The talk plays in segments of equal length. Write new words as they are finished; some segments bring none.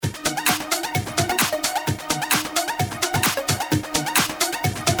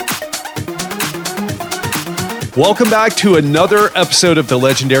Welcome back to another episode of the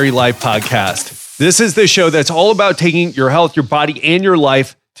Legendary Life Podcast. This is the show that's all about taking your health, your body, and your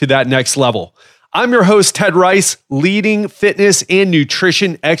life to that next level. I'm your host, Ted Rice, leading fitness and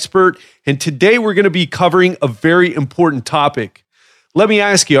nutrition expert, and today we're going to be covering a very important topic. Let me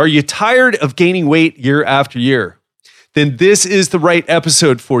ask you, are you tired of gaining weight year after year? Then this is the right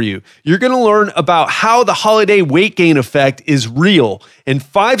episode for you. You're going to learn about how the holiday weight gain effect is real and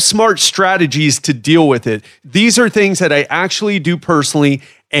 5 smart strategies to deal with it. These are things that I actually do personally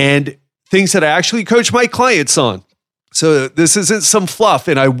and things that I actually coach my clients on. So this isn't some fluff,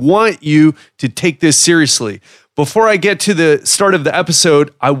 and I want you to take this seriously. Before I get to the start of the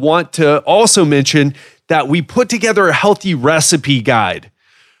episode, I want to also mention that we put together a healthy recipe guide.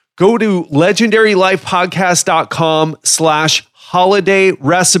 Go to legendarylifepodcast.com/holiday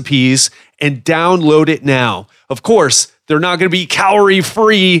recipes and download it now. Of course, they're not going to be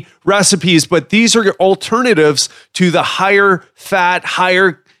calorie-free recipes, but these are alternatives to the higher fat,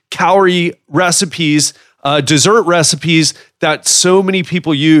 higher calorie recipes, dessert recipes that so many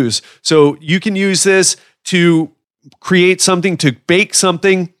people use. So you can use this to create something, to bake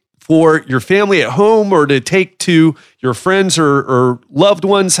something for your family at home or to take to your friends or loved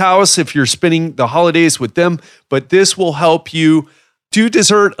one's house if you're spending the holidays with them. But this will help you do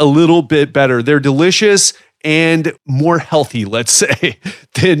dessert a little bit better. They're delicious and more healthy, let's say,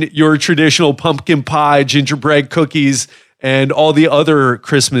 than your traditional pumpkin pie, gingerbread cookies, and all the other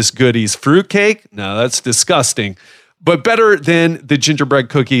Christmas goodies. Fruitcake? No, that's disgusting. But better than the gingerbread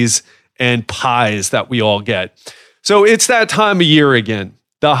cookies and pies that we all get. So it's that time of year again.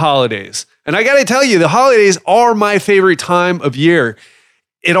 The holidays. And I got to tell you, the holidays are my favorite time of year.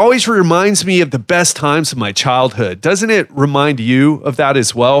 It always reminds me of the best times of my childhood. Doesn't it remind you of that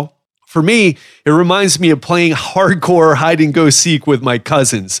as well? For me, it reminds me of playing hardcore hide and go seek with my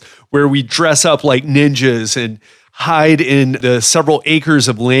cousins, where we dress up like ninjas and hide in the several acres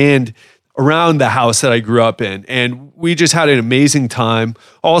of land around the house that I grew up in. And we just had an amazing time.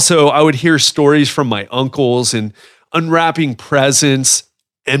 Also, I would hear stories from my uncles and unwrapping presents.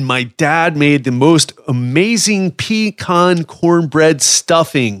 And my dad made the most amazing pecan cornbread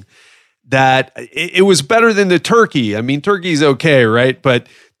stuffing that it was better than the turkey. I mean, turkey's okay, right? But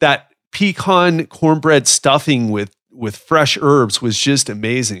that pecan cornbread stuffing with fresh herbs was just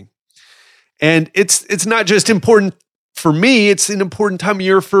amazing. And it's not just important for me, it's an important time of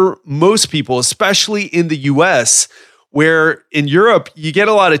year for most people, especially in the US, where in Europe, you get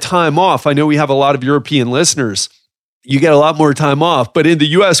a lot of time off. I know we have a lot of European listeners. You get a lot more time off. But in the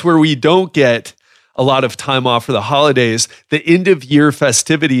US, where we don't get a lot of time off for the holidays, the end of year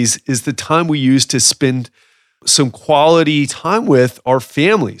festivities is the time we use to spend some quality time with our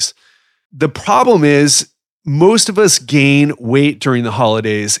families. The problem is most of us gain weight during the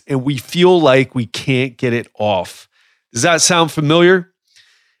holidays and we feel like we can't get it off. Does that sound familiar?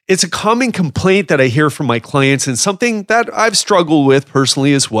 It's a common complaint that I hear from my clients and something that I've struggled with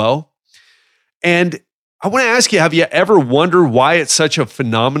personally as well. And I want to ask you, have you ever wondered why it's such a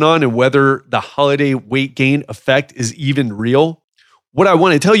phenomenon and whether the holiday weight gain effect is even real? What I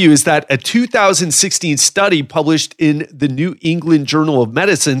want to tell you is that a 2016 study published in the New England Journal of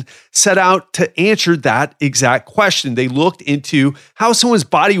Medicine set out to answer that exact question. They looked into how someone's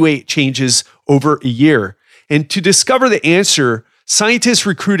body weight changes over a year. And to discover the answer, scientists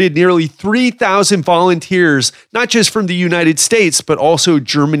recruited nearly 3,000 volunteers, not just from the United States, but also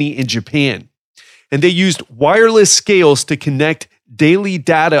Germany and Japan. And they used wireless scales to connect daily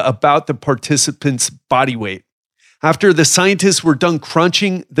data about the participants' body weight. After the scientists were done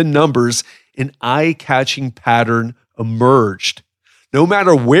crunching the numbers, an eye-catching pattern emerged. No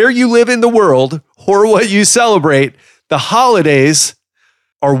matter where you live in the world or what you celebrate, the holidays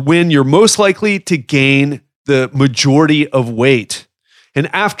are when you're most likely to gain the majority of weight.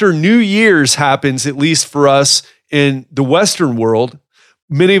 And after New Year's happens, at least for us in the Western world,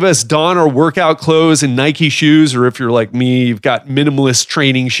 many of us don our workout clothes and Nike shoes, or if you're like me, you've got minimalist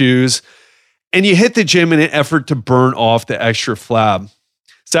training shoes, and you hit the gym in an effort to burn off the extra flab.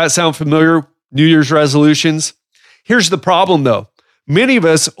 Does that sound familiar? New Year's resolutions? Here's the problem though. Many of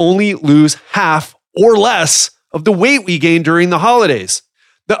us only lose half or less of the weight we gain during the holidays.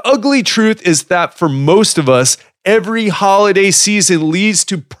 The ugly truth is that for most of us, every holiday season leads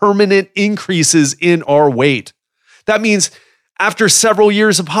to permanent increases in our weight. That means after several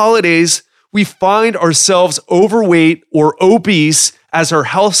years of holidays, we find ourselves overweight or obese as our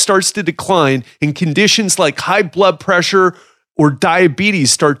health starts to decline and conditions like high blood pressure or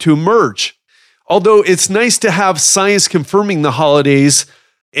diabetes start to emerge. Although it's nice to have science confirming the holidays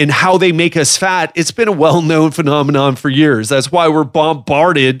and how they make us fat, it's been a well-known phenomenon for years. That's why we're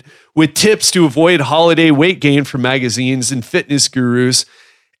bombarded with tips to avoid holiday weight gain from magazines and fitness gurus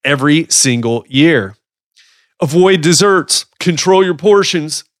every single year. Avoid desserts, control your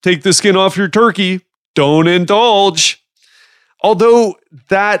portions, take the skin off your turkey, don't indulge. Although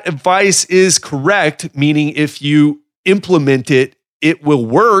that advice is correct, meaning if you implement it, it will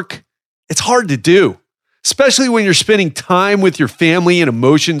work, it's hard to do. Especially when you're spending time with your family and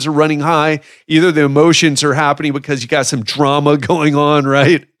emotions are running high. Either the emotions are happening because you got some drama going on,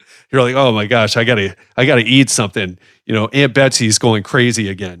 right? You're like, oh my gosh, I gotta eat something. Aunt Betsy's going crazy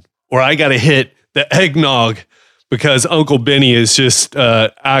again. Or I gotta hit the eggnog because Uncle Benny is just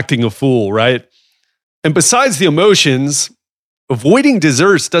acting a fool, right? And besides the emotions, avoiding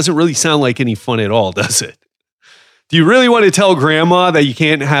desserts doesn't really sound like any fun at all, does it? Do you really want to tell grandma that you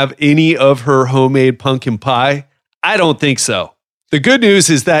can't have any of her homemade pumpkin pie? I don't think so. The good news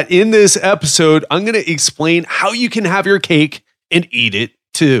is that in this episode, I'm going to explain how you can have your cake and eat it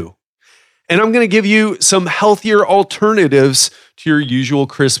too. And I'm going to give you some healthier alternatives to your usual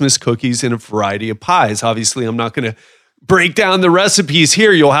Christmas cookies and a variety of pies. Obviously, I'm not going to break down the recipes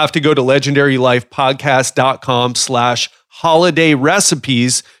here. You'll have to go to legendarylifepodcast.com/holiday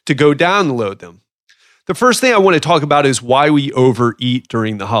recipes to go download them. The first thing I want to talk about is why we overeat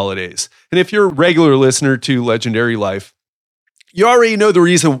during the holidays. And if you're a regular listener to Legendary Life, you already know the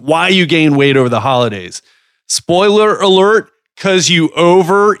reason why you gain weight over the holidays. Spoiler alert, because you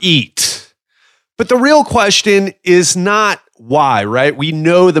overeat. But the real question is not why, right? We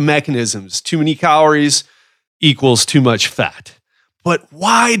know the mechanisms. Too many calories equals too much fat. But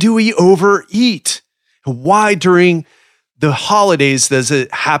why do we overeat? Why during the holidays does it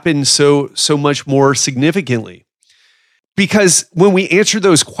happen so much more significantly? Because when we answer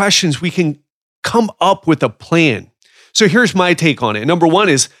those questions, we can come up with a plan. So here's my take on it. Number one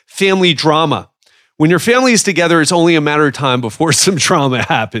is family drama. When your family is together, it's only a matter of time before some drama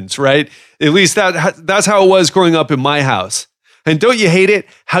happens, right? At least that's how it was growing up in my house. And don't you hate it?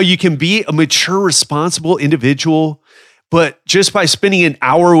 How you can be a mature, responsible individual, but just by spending an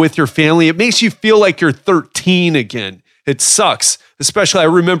hour with your family, it makes you feel like you're 13 again. It sucks. Especially, I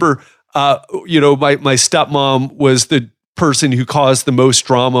remember, my stepmom was the person who caused the most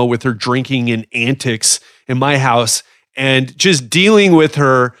drama with her drinking and antics in my house. And just dealing with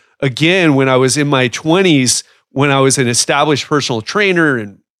her again when I was in my 20s, when I was an established personal trainer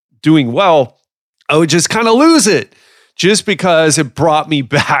and doing well, I would just kind of lose it just because it brought me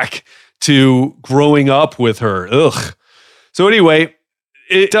back to growing up with her. Ugh. So anyway,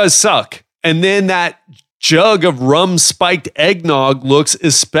 it does suck. And then that jug of rum-spiked eggnog looks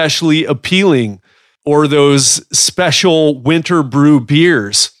especially appealing, or those special winter brew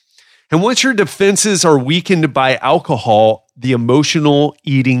beers. And once your defenses are weakened by alcohol, the emotional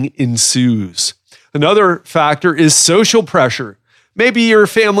eating ensues. Another factor is social pressure. Maybe your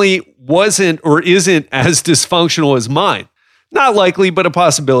family wasn't or isn't as dysfunctional as mine. Not likely, but a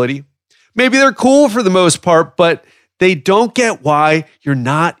possibility. Maybe they're cool for the most part, but they don't get why you're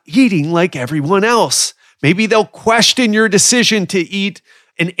not eating like everyone else. Maybe they'll question your decision to eat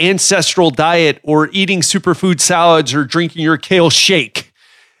an ancestral diet or eating superfood salads or drinking your kale shake.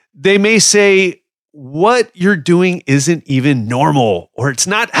 They may say, what you're doing isn't even normal or it's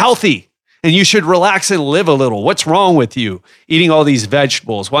not healthy and you should relax and live a little. What's wrong with you eating all these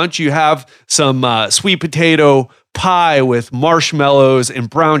vegetables? Why don't you have some sweet potato pie with marshmallows and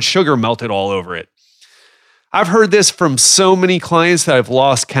brown sugar melted all over it? I've heard this from so many clients that I've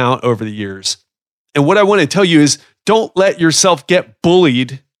lost count over the years. And what I want to tell you is don't let yourself get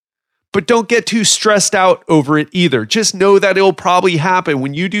bullied, but don't get too stressed out over it either. Just know that it'll probably happen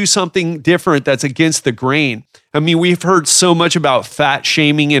when you do something different that's against the grain. I mean, we've heard so much about fat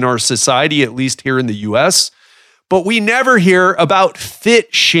shaming in our society, at least here in the US, but we never hear about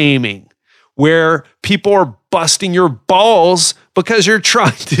fit shaming, where people are busting your balls because you're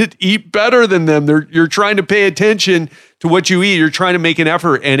trying to eat better than them. You're trying to pay attention to what you eat. You're trying to make an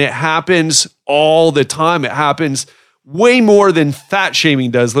effort, and it happens all the time. It happens way more than fat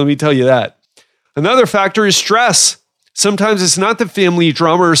shaming does, let me tell you that. Another factor is stress. Sometimes it's not the family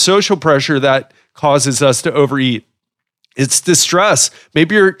drama or social pressure that causes us to overeat. It's the stress.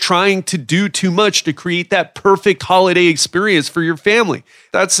 Maybe you're trying to do too much to create that perfect holiday experience for your family.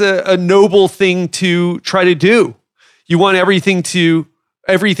 That's a noble thing to try to do. You want everything to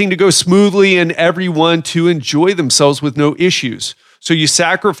go smoothly and everyone to enjoy themselves with no issues. So you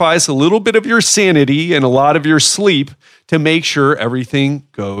sacrifice a little bit of your sanity and a lot of your sleep to make sure everything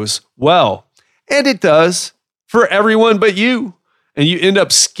goes well. And it does for everyone but you. And you end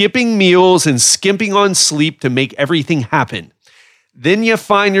up skipping meals and skimping on sleep to make everything happen. Then you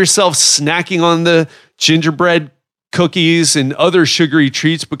find yourself snacking on the gingerbread cookies and other sugary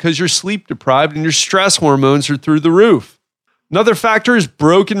treats because you're sleep deprived and your stress hormones are through the roof. Another factor is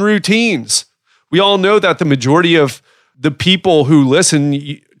broken routines. We all know that the majority of the people who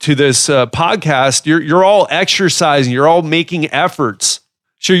listen to this podcast, you're all exercising, you're all making efforts.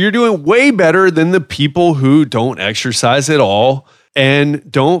 So you're doing way better than the people who don't exercise at all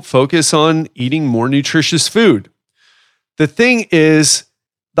and don't focus on eating more nutritious food. The thing is,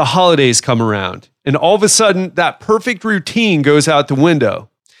 the holidays come around and all of a sudden that perfect routine goes out the window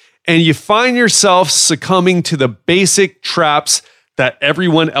and you find yourself succumbing to the basic traps that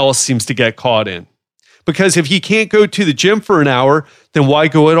everyone else seems to get caught in. Because if you can't go to the gym for an hour, then why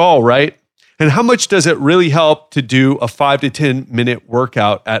go at all, right? And how much does it really help to do a 5 to 10 minute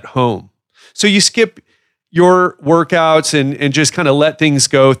workout at home? So you skip your workouts and just kind of let things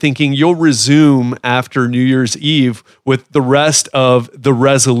go, thinking you'll resume after New Year's Eve with the rest of the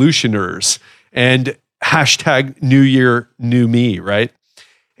resolutioners and hashtag New Year, New Me, right?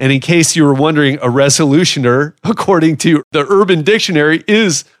 And in case you were wondering, a resolutioner, according to the Urban Dictionary,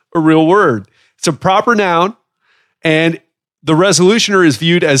 is a real word. It's a proper noun, and the resolutioner is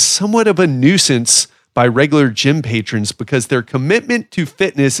viewed as somewhat of a nuisance by regular gym patrons because their commitment to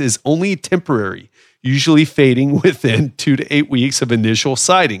fitness is only temporary, usually fading within 2 to 8 weeks of initial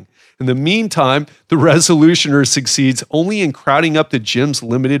sighting. In the meantime, the resolutioner succeeds only in crowding up the gym's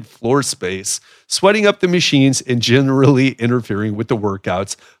limited floor space, sweating up the machines, and generally interfering with the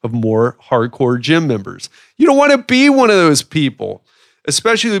workouts of more hardcore gym members. You don't want to be one of those people,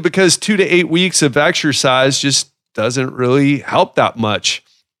 especially because 2 to 8 weeks of exercise just doesn't really help that much.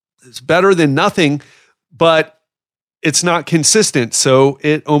 It's better than nothing, but it's not consistent. So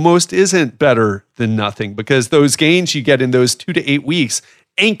it almost isn't better than nothing because those gains you get in those 2 to 8 weeks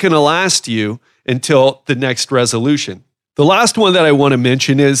ain't going to last you until the next resolution. The last one that I want to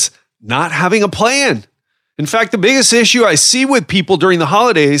mention is not having a plan. In fact, the biggest issue I see with people during the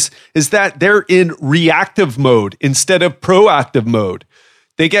holidays is that they're in reactive mode instead of proactive mode.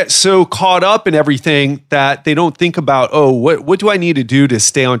 They get so caught up in everything that they don't think about, what do I need to do to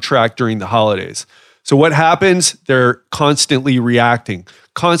stay on track during the holidays? So what happens? They're constantly reacting,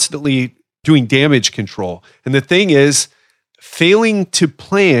 constantly doing damage control. And the thing is, failing to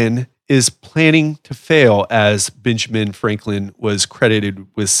plan is planning to fail, as Benjamin Franklin was credited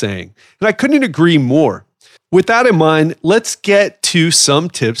with saying. And I couldn't agree more. With that in mind, let's get to some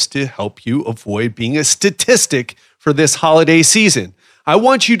tips to help you avoid being a statistic for this holiday season. I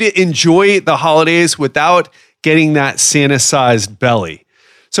want you to enjoy the holidays without getting that Santa-sized belly.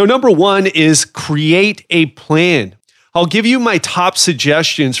 So number one is create a plan. I'll give you my top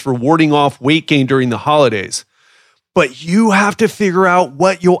suggestions for warding off weight gain during the holidays, but you have to figure out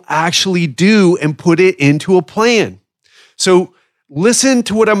what you'll actually do and put it into a plan. So listen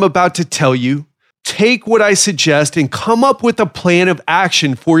to what I'm about to tell you. Take what I suggest and come up with a plan of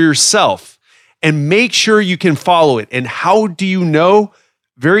action for yourself and make sure you can follow it. And how do you know?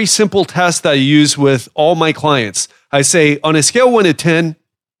 Very simple test that I use with all my clients. I say, on a scale of 1 to 10,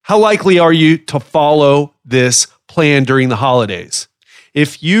 how likely are you to follow this plan during the holidays?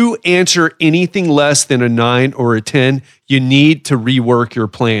 If you answer anything less than a 9 or a 10, you need to rework your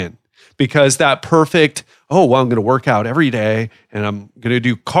plan because that perfect, I'm going to work out every day and I'm going to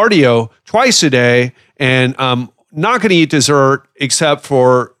do cardio twice a day and I'm not going to eat dessert except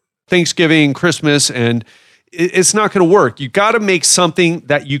for Thanksgiving, Christmas, and it's not going to work. You got to make something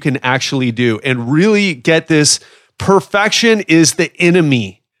that you can actually do and really get this. Perfection is the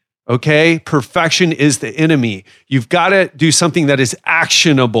enemy. Okay? Perfection is the enemy. You've got to do something that is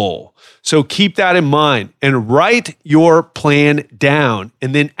actionable. So keep that in mind and write your plan down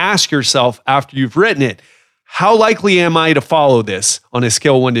and then ask yourself after you've written it, how likely am I to follow this on a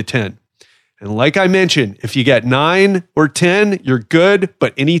scale of 1 to 10? And like I mentioned, if you get 9 or 10, you're good,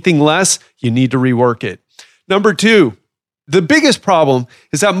 but anything less, you need to rework it. Number 2, the biggest problem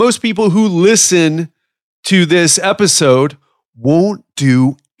is that most people who listen to this episode won't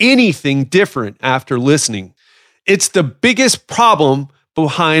do anything different after listening. It's the biggest problem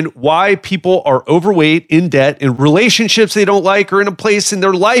behind why people are overweight, in debt, in relationships they don't like, or in a place in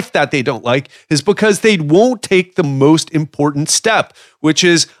their life that they don't like, is because they won't take the most important step, which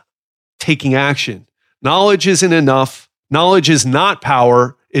is taking action. Knowledge isn't enough. Knowledge is not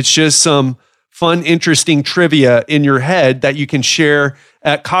power. It's just some fun, interesting trivia in your head that you can share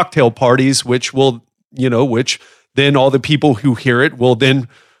at cocktail parties, which then all the people who hear it will then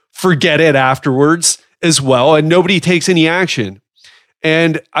forget it afterwards as well. And nobody takes any action.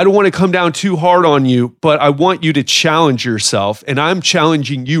 And I don't want to come down too hard on you, but I want you to challenge yourself. And I'm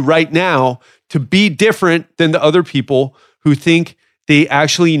challenging you right now to be different than the other people who think they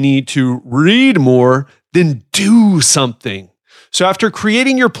actually need to read more than do something. So after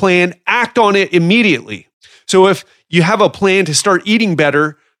creating your plan, act on it immediately. So if you have a plan to start eating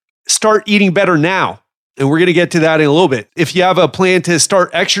better now. And we're going to get to that in a little bit. If you have a plan to start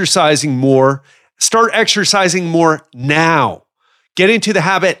exercising more now. Get into the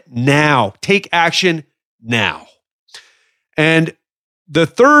habit now. Take action now. And the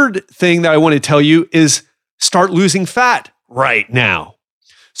third thing that I want to tell you is start losing fat right now.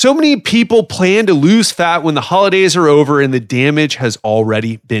 So many people plan to lose fat when the holidays are over and the damage has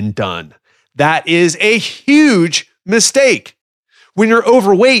already been done. That is a huge mistake. When you're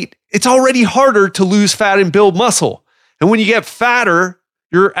overweight, it's already harder to lose fat and build muscle. And when you get fatter,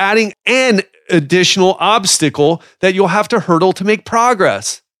 you're adding an additional obstacle that you'll have to hurdle to make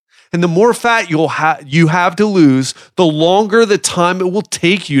progress. And the more fat you have to lose, the longer the time it will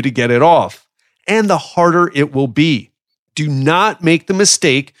take you to get it off, and the harder it will be. Do not make the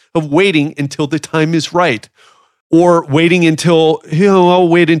mistake of waiting until the time is right, or waiting until, I'll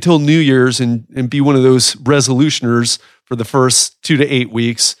wait until New Year's and be one of those resolutioners for the first 2 to 8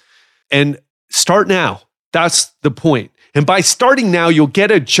 weeks. And start now. That's the point. And by starting now, you'll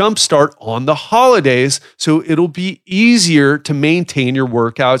get a jump start on the holidays, so it'll be easier to maintain your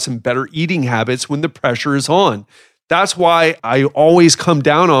workouts and better eating habits when the pressure is on. That's why I always come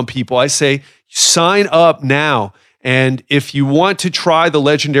down on people. I say, sign up now. And if you want to try the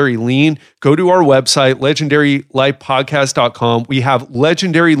Legendary Lean, go to our website, legendarylifepodcast.com. We have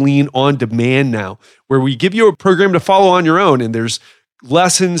Legendary Lean on demand now, where we give you a program to follow on your own. And there's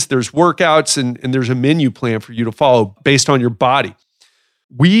lessons, there's workouts, and there's a menu plan for you to follow based on your body.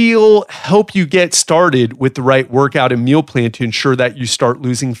 We'll help you get started with the right workout and meal plan to ensure that you start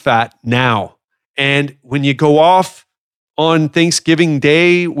losing fat now. And when you go off on Thanksgiving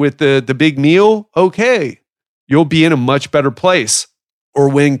Day with the big meal, okay, you'll be in a much better place. Or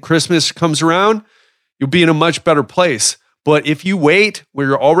when Christmas comes around, you'll be in a much better place. But if you wait where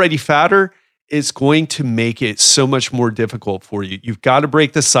you're already fatter, it's going to make it so much more difficult for you. You've got to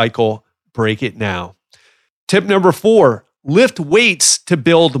break the cycle. Break it now. Tip number 4, lift weights to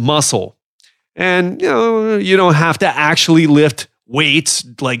build muscle. And you don't have to actually lift weights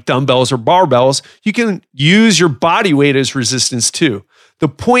like dumbbells or barbells. You can use your body weight as resistance too. The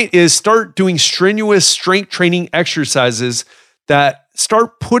point is start doing strenuous strength training exercises that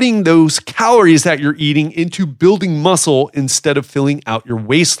start putting those calories that you're eating into building muscle instead of filling out your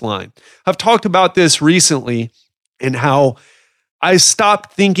waistline. I've talked about this recently and how I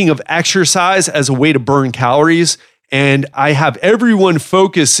stopped thinking of exercise as a way to burn calories, and I have everyone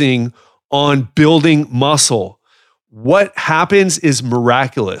focusing on building muscle. What happens is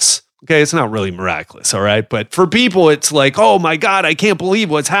miraculous. Okay, it's not really miraculous, all right? But for people, it's like, oh my God, I can't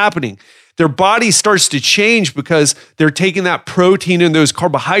believe what's happening. Their body starts to change because they're taking that protein and those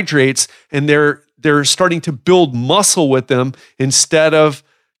carbohydrates and they're starting to build muscle with them instead of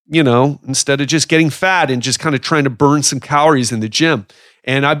just getting fat and just kind of trying to burn some calories in the gym.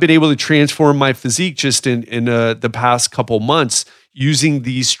 And I've been able to transform my physique just in the past couple months using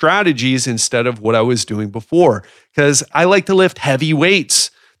these strategies instead of what I was doing before, because I like to lift heavy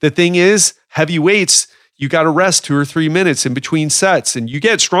weights. The thing is, heavy weights, you got to rest 2 or 3 minutes in between sets, and you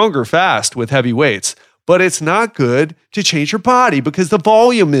get stronger fast with heavy weights. But it's not good to change your body because the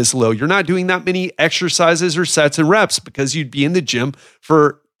volume is low. You're not doing that many exercises or sets and reps because you'd be in the gym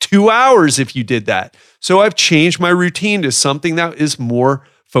for 2 hours if you did that. So I've changed my routine to something that is more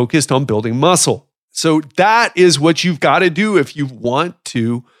focused on building muscle. So that is what you've got to do if you want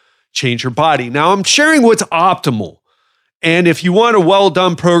to change your body. Now, I'm sharing what's optimal. And if you want a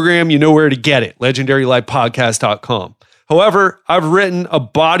well-done program, you know where to get it, legendarylifepodcast.com. However, I've written a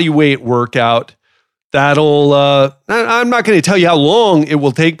body weight workout that'll, I'm not going to tell you how long it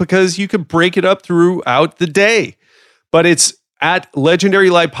will take because you can break it up throughout the day. But it's at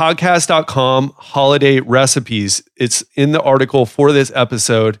legendarylifepodcast.com, holiday recipes. It's in the article for this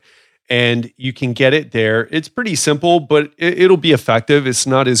episode, and you can get it there. It's pretty simple, but it'll be effective. It's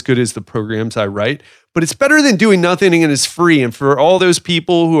not as good as the programs I write, but it's better than doing nothing, and it's free. And for all those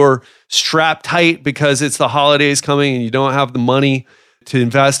people who are strapped tight because it's the holidays coming and you don't have the money to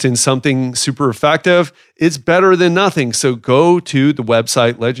invest in something super effective, it's better than nothing. So go to the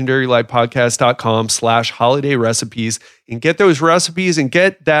website, legendarylifepodcast.com/holiday recipes, and get those recipes and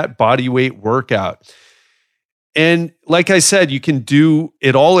get that body weight workout. And like I said, you can do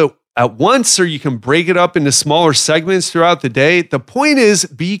it all at once, or you can break it up into smaller segments throughout the day. The point is,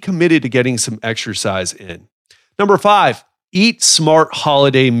 be committed to getting some exercise in. Number 5, eat smart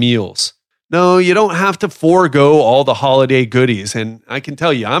holiday meals. No, you don't have to forego all the holiday goodies. And I can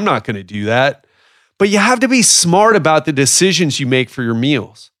tell you, I'm not going to do that. But you have to be smart about the decisions you make for your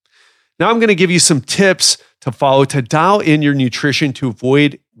meals. Now I'm going to give you some tips to follow to dial in your nutrition to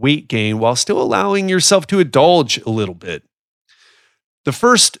avoid weight gain while still allowing yourself to indulge a little bit. The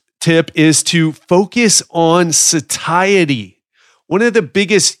first tip is to focus on satiety. One of the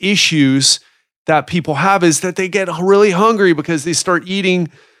biggest issues that people have is that they get really hungry because they start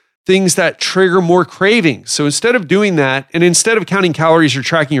eating things that trigger more cravings. So instead of doing that, and instead of counting calories or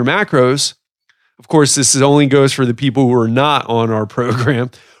tracking your macros, of course, this only goes for the people who are not on our program,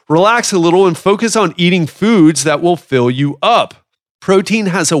 relax a little and focus on eating foods that will fill you up. Protein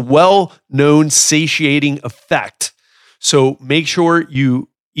has a well-known satiating effect. So make sure you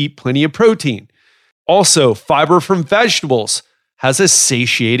eat plenty of protein. Also, fiber from vegetables has a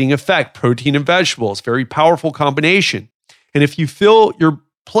satiating effect. Protein and vegetables, very powerful combination. And if you fill your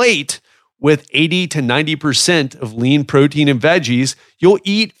plate with 80 to 90% of lean protein and veggies, you'll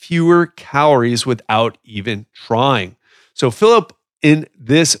eat fewer calories without even trying. So fill up in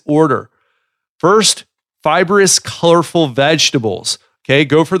this order. First, fibrous, colorful vegetables. Okay,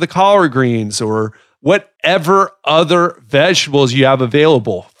 go for the collard greens or whatever other vegetables you have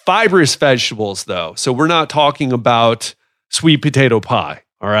available. Fibrous vegetables, though. So we're not talking about sweet potato pie,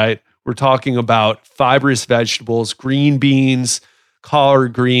 all right? We're talking about fibrous vegetables, green beans,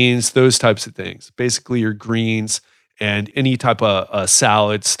 collard greens, those types of things. Basically your greens and any type of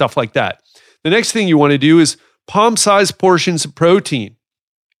salad, stuff like that. The next thing you want to do is palm-sized portions of protein.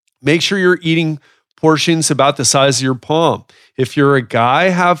 Make sure you're eating portions about the size of your palm. If you're a guy,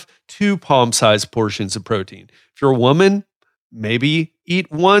 have 2 palm-sized portions of protein. If you're a woman, maybe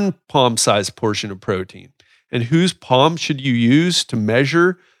eat 1 palm-sized portion of protein. And whose palm should you use to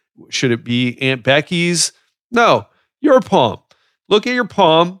measure? Should it be Aunt Becky's? No, your palm. Look at your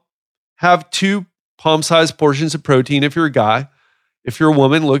palm. Have 2 palm-sized portions of protein if you're a guy. If you're a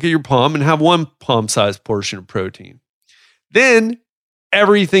woman, look at your palm and have 1 palm-sized portion of protein. Then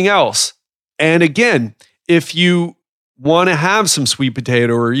everything else. And again, if you want to have some sweet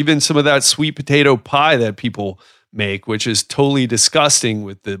potato or even some of that sweet potato pie that people make, which is totally disgusting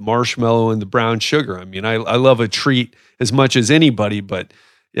with the marshmallow and the brown sugar. I mean, I love a treat as much as anybody, but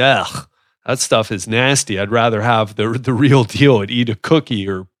yeah, that stuff is nasty. I'd rather have the real deal and eat a cookie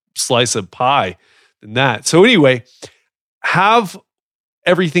or slice of pie than that. So anyway, have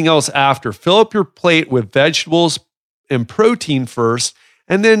everything else after. Fill up your plate with vegetables and protein first,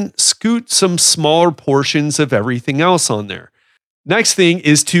 and then scoot some smaller portions of everything else on there. Next thing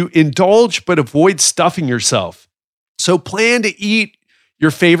is to indulge but avoid stuffing yourself. So plan to eat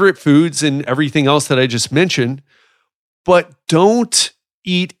your favorite foods and everything else that I just mentioned, but don't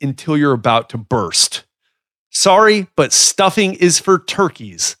eat until you're about to burst. Sorry, but stuffing is for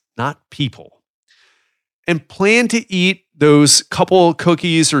turkeys, not people. And plan to eat those couple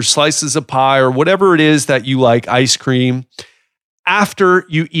cookies or slices of pie or whatever it is that you like, ice cream, after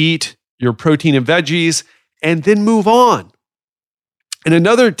you eat your protein and veggies, and then move on. And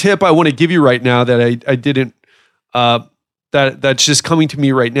another tip I want to give you right now that I didn't, that's just coming to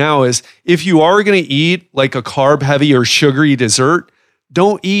me right now is if you are going to eat like a carb heavy or sugary dessert,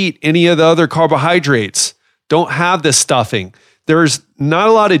 don't eat any of the other carbohydrates. Don't have the stuffing. There's not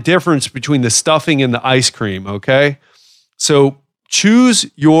a lot of difference between the stuffing and the ice cream, okay? So choose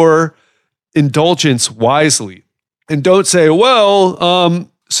your indulgence wisely. And don't say, well,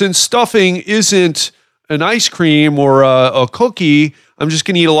 since stuffing isn't an ice cream or a cookie, I'm just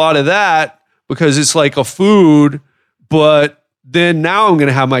going to eat a lot of that because it's like a food, but then now I'm going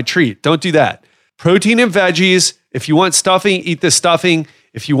to have my treat. Don't do that. Protein and veggies. If you want stuffing, eat the stuffing.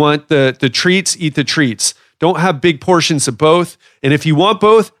 If you want the treats, eat the treats. Don't have big portions of both. And if you want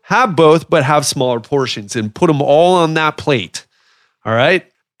both, have both, but have smaller portions and put them all on that plate. All right?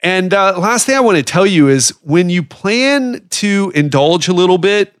 And last thing I want to tell you is when you plan to indulge a little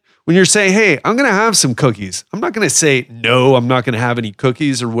bit, when you're saying, hey, I'm going to have some cookies, I'm not going to say, no, I'm not going to have any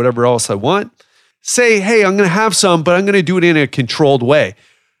cookies or whatever else I want. Say, hey, I'm going to have some, but I'm going to do it in a controlled way.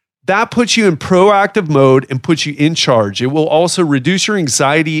 That puts you in proactive mode and puts you in charge. It will also reduce your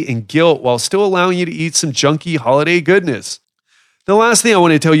anxiety and guilt while still allowing you to eat some junky holiday goodness. The last thing I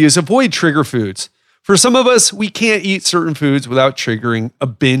want to tell you is avoid trigger foods. For some of us, we can't eat certain foods without triggering a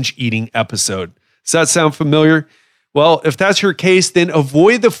binge eating episode. Does that sound familiar? Well, if that's your case, then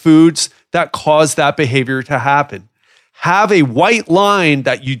avoid the foods that cause that behavior to happen. Have a white line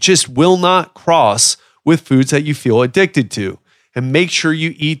that you just will not cross with foods that you feel addicted to. And make sure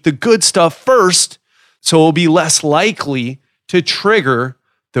you eat the good stuff first so it'll be less likely to trigger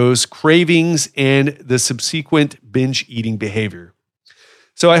those cravings and the subsequent binge eating behavior.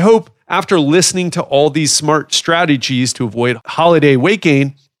 So I hope after listening to all these smart strategies to avoid holiday weight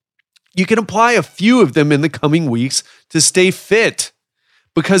gain, You can apply a few of them in the coming weeks to stay fit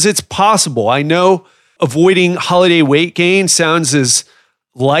because it's possible. I know avoiding holiday weight gain sounds as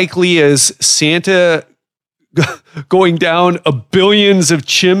likely as Santa going down billions of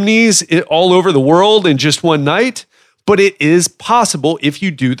chimneys all over the world in just one night, but it is possible if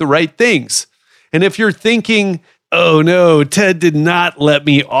you do the right things. And if you're thinking, oh no, Ted did not let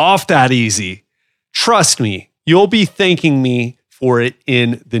me off that easy, trust me, you'll be thanking me for it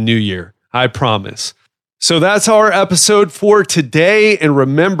in the new year. I promise. So that's our episode for today. And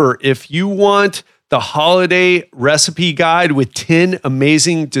remember, if you want the holiday recipe guide with 10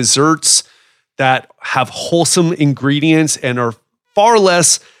 amazing desserts that have wholesome ingredients and are far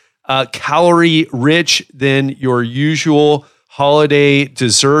less calorie rich than your usual holiday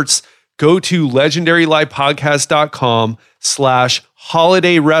desserts, go to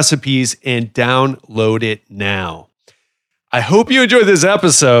legendarylifepodcast.com/holiday recipes and download it now. I hope you enjoyed this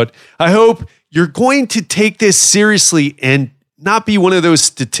episode. I hope you're going to take this seriously and not be one of those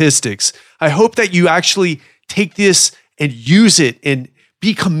statistics. I hope that you actually take this and use it and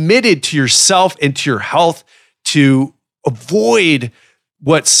be committed to yourself and to your health to avoid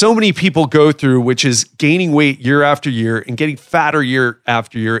what so many people go through, which is gaining weight year after year and getting fatter year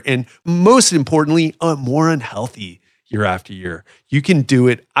after year. And most importantly, more unhealthy year after year. You can do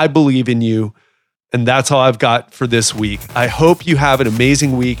it. I believe in you. And that's all I've got for this week. I hope you have an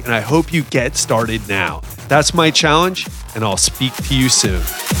amazing week and I hope you get started now. That's my challenge, and I'll speak to you soon.